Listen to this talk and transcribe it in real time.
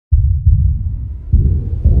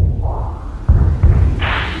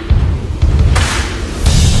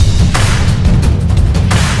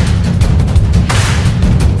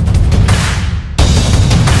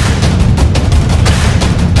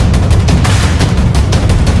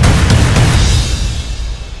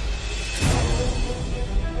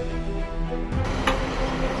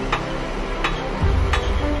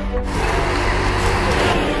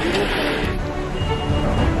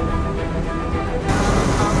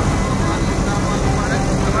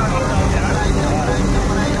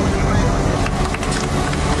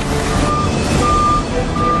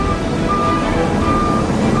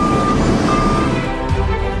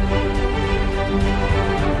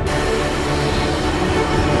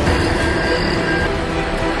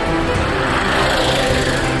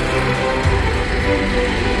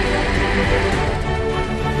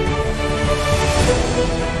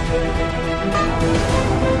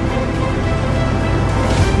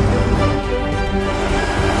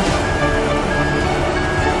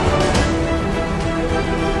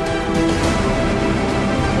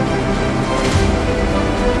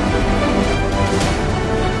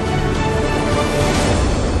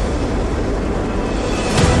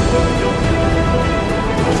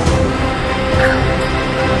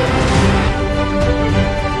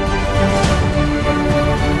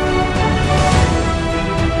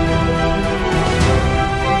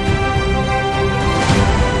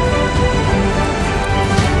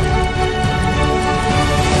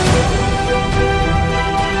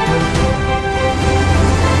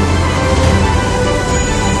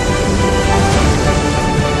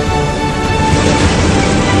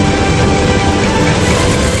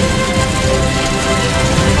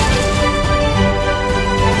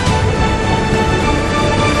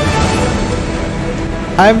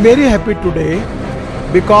I am very happy today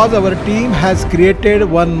because our team has created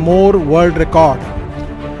one more world record.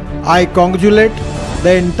 I congratulate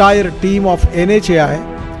the entire team of NHAI,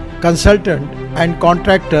 consultant and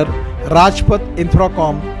contractor Rajpath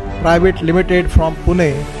Infracom Private Limited from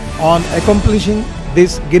Pune on accomplishing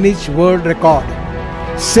this Guinness World Record.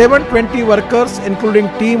 720 workers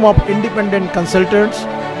including team of independent consultants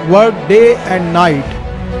worked day and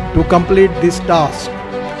night to complete this task.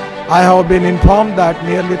 I have been informed that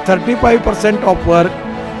nearly 35% of work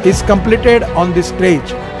is completed on this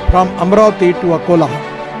stage from Amravati to Akola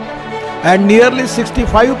and nearly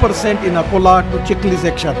 65% in Akola to Chikli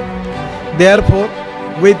section. Therefore,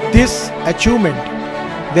 with this achievement,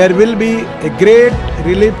 there will be a great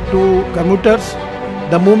relief to commuters.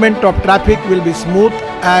 The movement of traffic will be smooth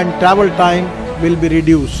and travel time will be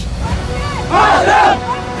reduced.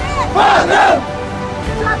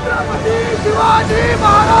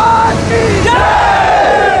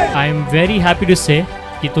 I am very happy to say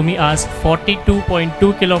कि तुम्ही आज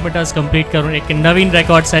 42.2 kilometers complete करून एक नवीन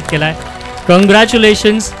record set केलाय.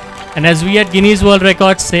 Congratulations, and as we at Guinness World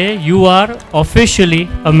Records say, you are officially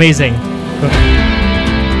amazing.